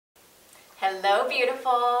Hello,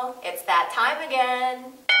 beautiful. It's that time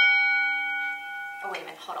again. Oh, wait a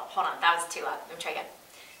minute. Hold on. That was too loud. Let me try again.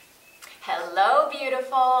 Hello,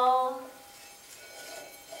 beautiful.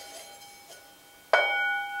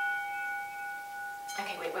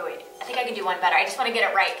 Okay, wait. I think I can do one better. I just want to get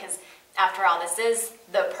it right because, after all, this is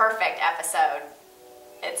the perfect episode.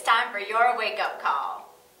 It's time for your wake-up call.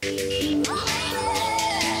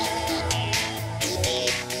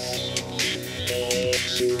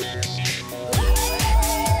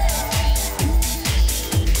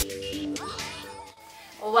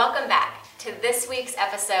 Welcome back to this week's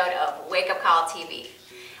episode of Wake Up Call TV.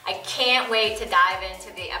 I can't wait to dive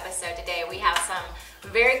into the episode today. We have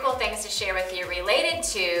some very cool things to share with you related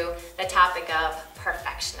to the topic of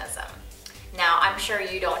perfectionism. Now, I'm sure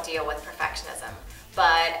you don't deal with perfectionism,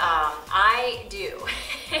 but I do.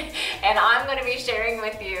 And I'm going to be sharing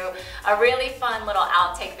with you a really fun little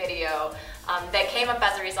outtake video that came up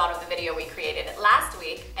as a result of the video we created last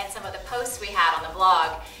week and some of the posts we had on the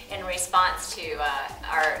blog in response to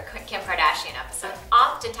our Kim Kardashian episode.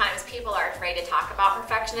 Oftentimes people are afraid to talk about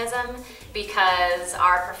perfectionism because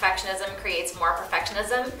our perfectionism creates more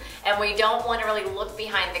perfectionism, and we don't want to really look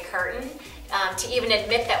behind the curtain to even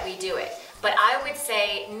admit that we do it. But I would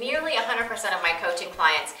say nearly 100% of my coaching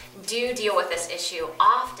clients do deal with this issue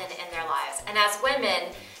often in their lives. And as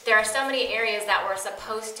women, there are so many areas that we're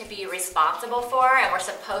supposed to be responsible for and we're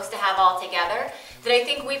supposed to have all together that I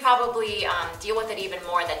think we probably deal with it even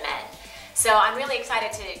more than men. So I'm really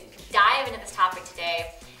excited to dive into this topic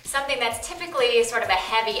today, something that's typically sort of a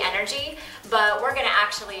heavy energy, but we're gonna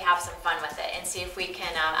actually have some fun with it and see if we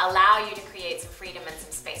can allow you to create some freedom and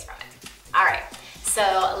some space from it. All right,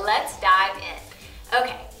 so let's dive in.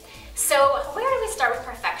 Okay, so where do we start with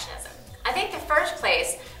perfectionism? I think the first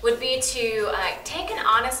place would be to take an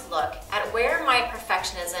honest look at where might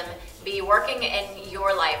perfectionism be working in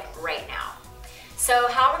your life right now. So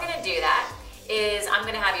how we're gonna do that is I'm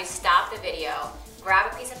gonna have you stop the video,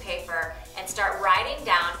 grab a piece of paper, and start writing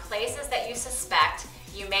down places that you suspect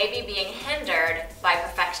you may be being hindered by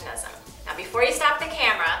perfectionism. Now before you stop the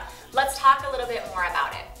camera, let's talk a little bit more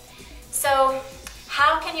about it. So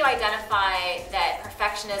how can you identify that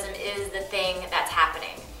perfectionism is the thing that's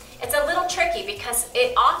happening? It's a little tricky because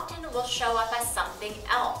it often will show up as something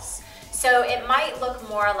else. So it might look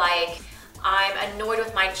more like I'm annoyed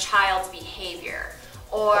with my child's behavior,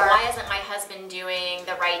 or why isn't my husband doing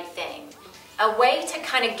the right thing? A way to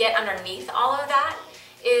kind of get underneath all of that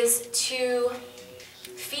is to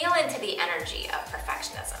feel into the energy of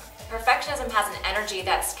perfectionism. Perfectionism has an energy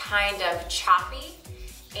that's kind of choppy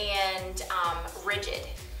and rigid.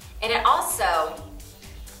 And it also,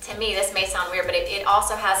 to me, this may sound weird, but it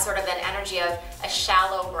also has sort of an energy of a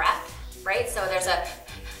shallow breath, right? So there's a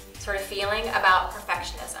sort of feeling about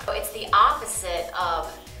perfectionism. So it's the opposite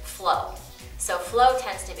of flow. So flow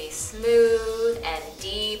tends to be smooth and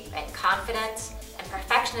deep and confident, and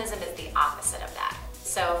perfectionism is the opposite of that.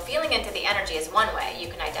 So feeling into the energy is one way you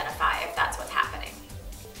can identify if that's what's happening.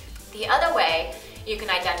 The other way you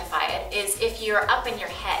can identify it is if you're up in your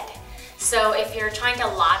head. So if you're trying to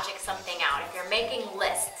logic something out, if you're making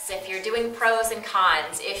lists, if you're doing pros and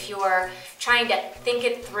cons, if you're trying to think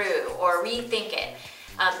it through or rethink it,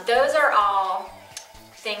 those are all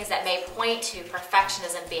things that may point to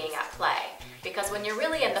perfectionism being at play. Because when you're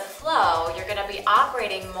really in the flow, you're gonna be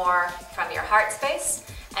operating more from your heart space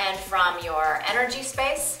and from your energy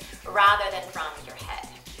space rather than from your head.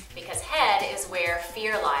 Because head is where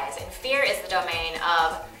fear lies, and fear is the domain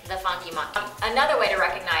of the funky monkey. Another way to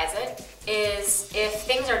recognize it is if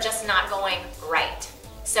things are just not going right.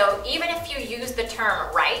 So even if you use the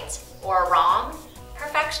term right or wrong,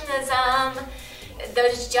 perfectionism,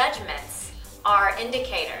 those judgments are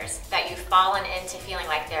indicators that you've fallen into feeling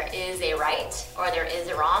like there is a right or there is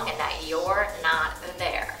a wrong and that you're not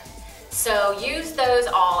there. So use those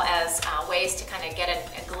all as ways to kind of get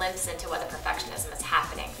a glimpse into what the perfectionism is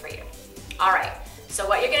happening for you. All right, so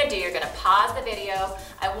what you're gonna do, you're gonna pause the video.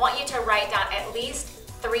 I want you to write down at least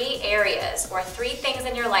 3 areas or 3 things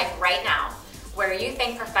in your life right now where you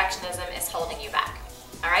think perfectionism is holding you back.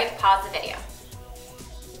 All right, pause the video.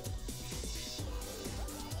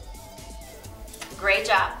 Great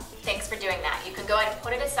job, thanks for doing that. You can go ahead and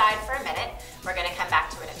put it aside for a minute. We're gonna come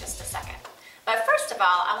back to it in just a second. But first of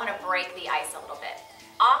all, I wanna break the ice a little bit.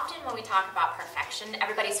 Often when we talk about perfection,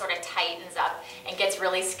 everybody sort of tightens up and gets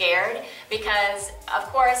really scared because, of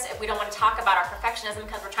course, we don't want to talk about our perfectionism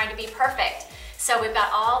because we're trying to be perfect. So we've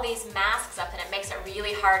got all these masks up and it makes it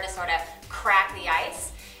really hard to sort of crack the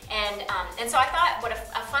ice. And so I thought what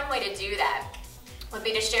a fun way to do that would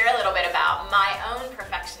be to share a little bit about my own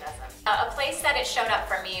perfectionism. A place that it showed up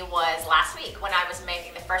for me was last week when I was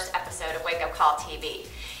making the first episode of Wake Up Call TV.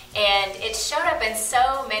 And it showed up in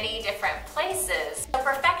so many different places. So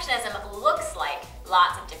perfectionism looks like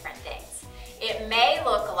lots of different things. It may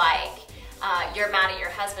look like you're mad at your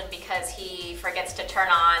husband because he forgets to turn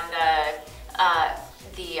on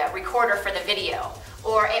the recorder for the video.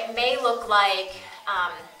 Or it may look like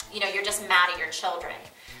you're just mad at your children.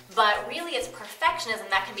 But really it's perfectionism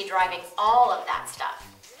that can be driving all of that stuff.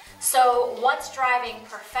 So what's driving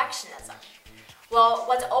perfectionism? Well,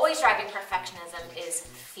 what's always driving perfectionism is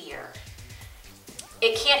fear.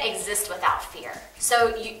 It can't exist without fear.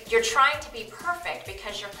 So you're trying to be perfect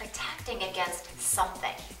because you're protecting against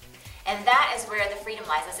something. And that is where the freedom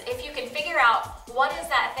lies. Is if you can figure out what is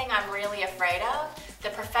that thing I'm really afraid of, the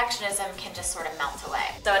perfectionism can just sort of melt away.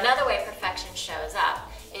 So another way perfection shows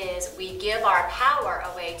up is we give our power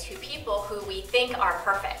away to people who we think are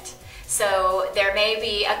perfect. So there may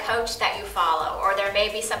be a coach that you follow, or there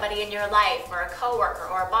may be somebody in your life, or a coworker,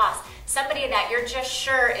 or a boss, somebody that you're just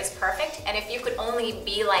sure is perfect, and if you could only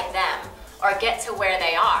be like them or get to where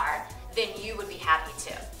they are, then you would be happy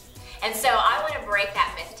too. And so I want to break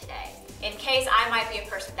that myth today. In case I might be a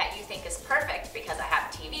person that you think is perfect because I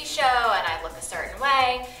have a TV show and I look a certain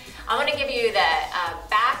way, I want to give you the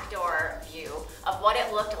backdoor view of what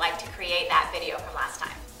it looked like to create that video from last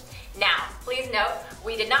time. Now, please note,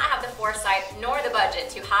 we did not have the foresight nor the budget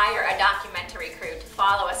to hire a documentary crew to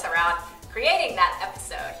follow us around creating that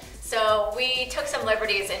episode. So we took some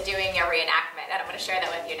liberties in doing a reenactment, and I'm going to share that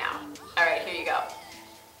with you now. All right, here you go.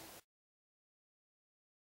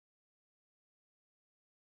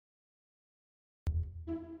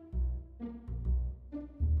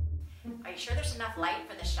 Are you sure there's enough light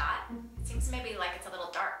for the shot? It seems maybe like it's a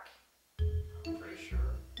little dark. I'm pretty sure.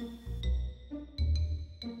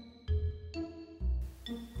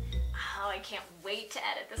 Oh, I can't wait to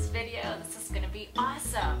edit this video. This is gonna be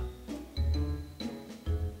awesome.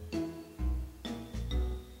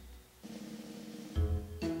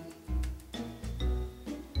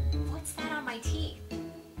 What's that on my teeth?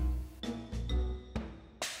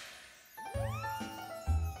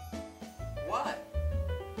 What?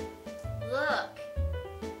 Look.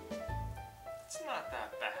 It's not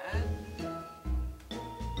that bad.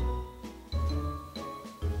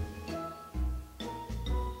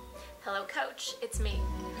 Hello, Coach. It's me.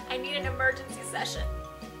 I need an emergency session.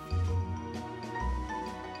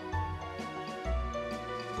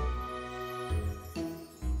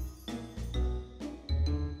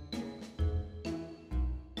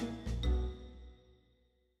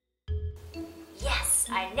 Yes,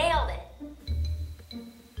 I nailed it.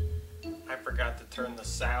 I forgot to turn the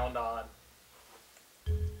sound on.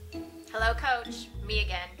 Hello, Coach. Me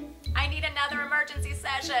again. I need another emergency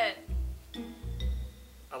session.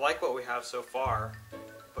 I like what we have so far,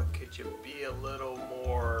 but could you be a little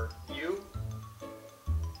more you?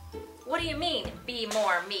 What do you mean, be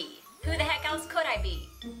more me? Who the heck else could I be?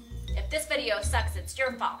 If this video sucks, it's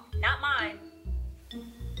your fault, not mine.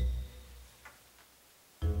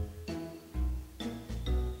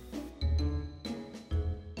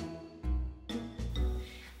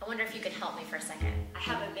 I wonder if you could help me for a second. I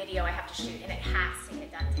have a video I have to shoot and it has to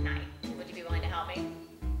get done tonight. Would you be willing to help me?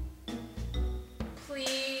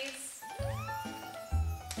 Please?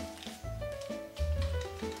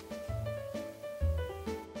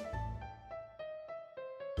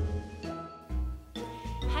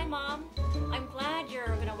 Hi, Mom. I'm glad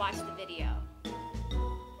you're gonna watch the video.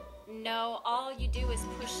 No, all you do is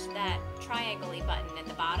push that triangle-y button in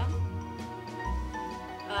the bottom.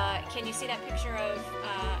 Can you see that picture of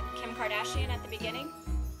Kim Kardashian at the beginning?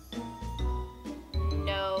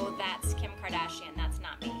 No, that's Kim Kardashian. That's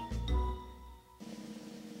not me.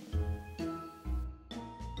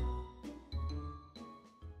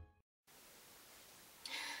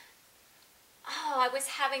 Oh, I was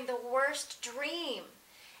having the worst dream.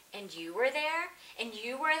 And you were there, and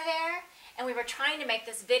you were there, and we were trying to make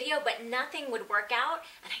this video, but nothing would work out,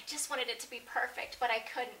 and I just wanted it to be perfect, but I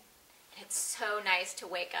couldn't. And it's so nice to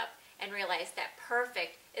wake up and realize that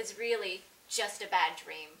perfect is really just a bad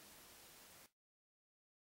dream.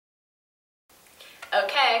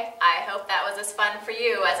 Okay, I hope that was as fun for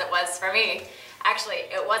you as it was for me. Actually,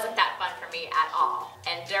 it wasn't that fun for me at all.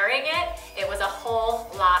 And during it, it was a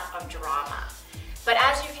whole lot of drama. But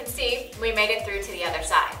as you can see, we made it through to the other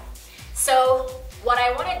side. So what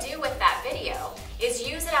I want to do with that video is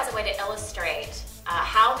use it as a way to illustrate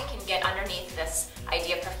how we can get underneath this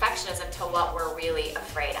idea of perfectionism to what we're really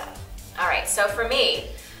afraid of. All right, so for me,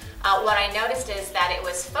 what I noticed is that it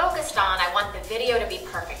was focused on, I want the video to be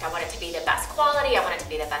perfect. I want it to be the best quality. I want it to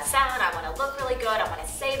be the best sound. I want to look really good. I want to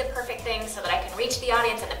say the perfect things so that I can reach the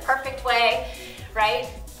audience in the perfect way, right?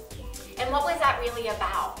 And what was that really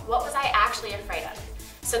about? What was I actually afraid of?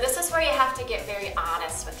 So this is where you have to get very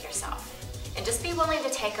honest with yourself and just be willing to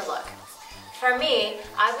take a look. For me,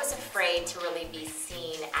 I was afraid to really be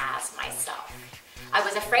seen as myself. I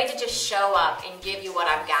was afraid to just show up and give you what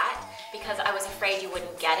I've got because I was afraid you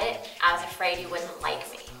wouldn't get it. I was afraid you wouldn't like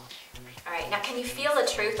me. All right, now can you feel the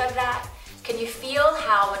truth of that? Can you feel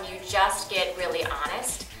how when you just get really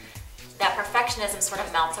honest, that perfectionism sort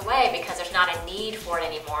of melts away because there's not a need for it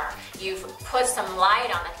anymore. You've put some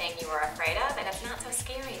light on the thing you were afraid of and it's not so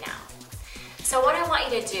scary now. So what I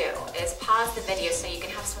want you to do is pause the video so you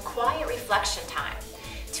can have some quiet reflection time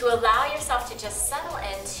to allow yourself to just settle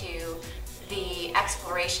into the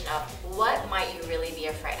exploration of what might you really be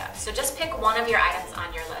afraid of. So just pick one of your items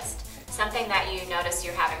on your list, something that you notice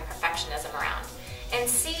you're having perfectionism around, and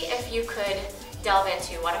see if you could delve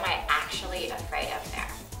into what am I actually afraid of there.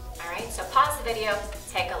 All right, so pause the video,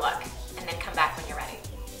 take a look, and then come back when you're ready.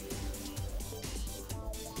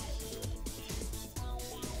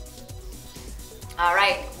 All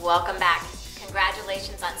right, welcome back.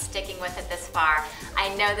 Congratulations on sticking with it this far.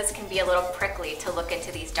 I know this can be a little prickly to look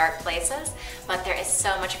into these dark places, but there is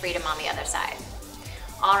so much freedom on the other side.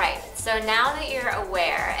 All right, so now that you're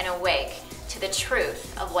aware and awake to the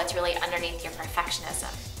truth of what's really underneath your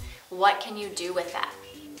perfectionism, what can you do with that?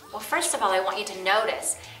 Well, first of all, I want you to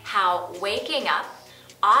notice how waking up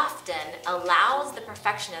often allows the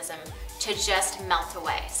perfectionism to just melt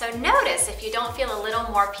away. So notice if you don't feel a little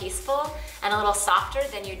more peaceful and a little softer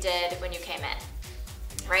than you did when you came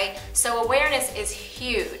in, right? So awareness is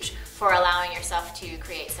huge for allowing yourself to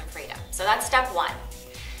create some freedom. So that's step one.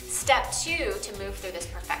 Step two to move through this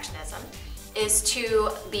perfectionism is to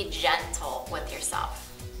be gentle with yourself.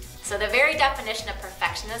 So the very definition of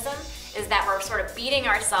perfectionism is that we're sort of beating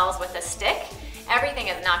ourselves with a stick. Everything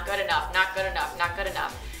is not good enough, not good enough, not good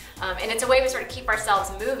enough. And it's a way we sort of keep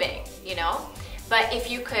ourselves moving, you know? But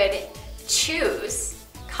if you could choose,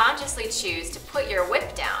 consciously choose to put your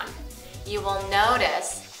whip down, you will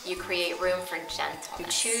notice you create room for gentleness. You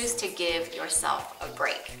choose to give yourself a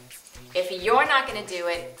break. If you're not gonna do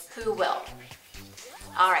it, who will?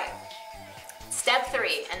 All right, step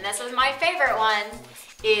three, and this is my favorite one,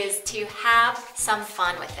 is to have some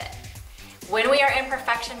fun with it. When we are in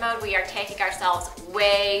perfection mode, we are taking ourselves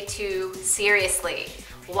way too seriously.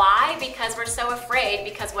 Why? Because we're so afraid,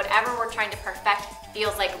 because whatever we're trying to perfect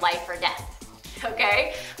feels like life or death,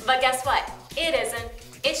 okay? But guess what? It isn't.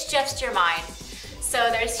 It's just your mind. So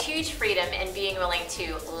there's huge freedom in being willing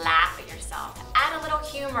to laugh at yourself, add a little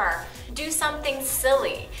humor, do something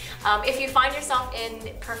silly. If you find yourself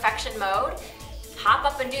in perfection mode, hop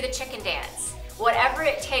up and do the chicken dance. Whatever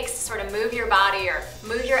it takes to sort of move your body or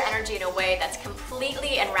move your energy in a way that's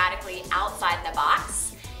completely and radically outside the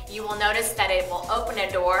box, you will notice that it will open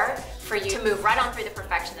a door for you to move right on through the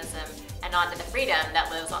perfectionism and onto the freedom that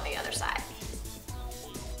lives on the other side.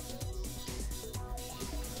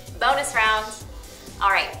 Bonus round. All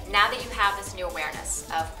right, now that you have this new awareness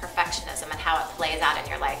of perfectionism and how it plays out in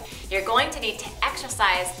your life, you're going to need to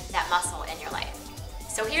exercise that muscle in your life.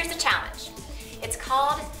 So here's the challenge. It's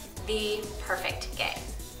called the perfect game.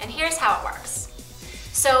 And here's how it works.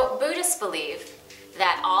 So Buddhists believe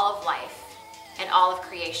that all of life and all of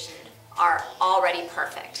creation are already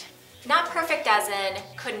perfect. Not perfect as in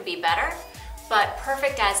couldn't be better, but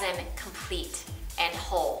perfect as in complete and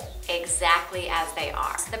whole, exactly as they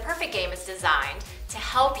are. The perfect game is designed to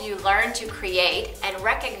help you learn to create and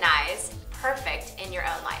recognize perfect in your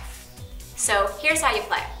own life. So here's how you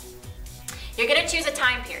play. You're gonna choose a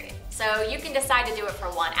time period. So you can decide to do it for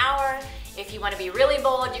 1 hour. If you want to be really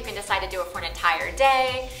bold, you can decide to do it for an entire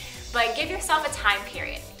day, but give yourself a time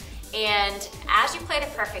period. And as you play the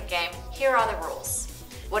perfect game, here are the rules.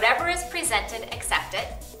 Whatever is presented, accept it.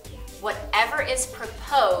 Whatever is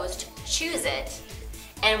proposed, choose it.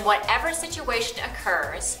 And whatever situation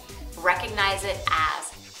occurs, recognize it as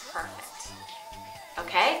perfect.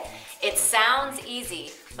 Okay? It sounds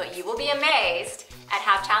easy, but you will be amazed at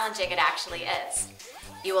how challenging it actually is.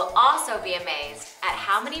 You will also be amazed at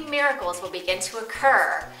how many miracles will begin to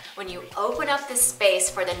occur when you open up this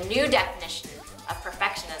space for the new definition of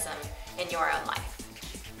perfectionism in your own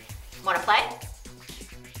life. Want to play?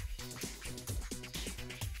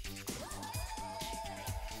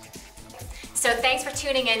 So thanks for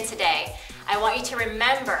tuning in today. I want you to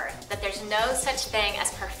remember that there's no such thing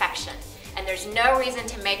as perfection, and there's no reason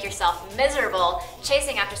to make yourself miserable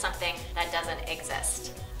chasing after something that doesn't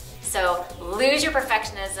exist. So lose your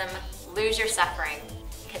perfectionism, lose your suffering.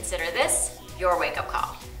 Consider this your wake-up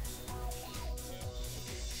call.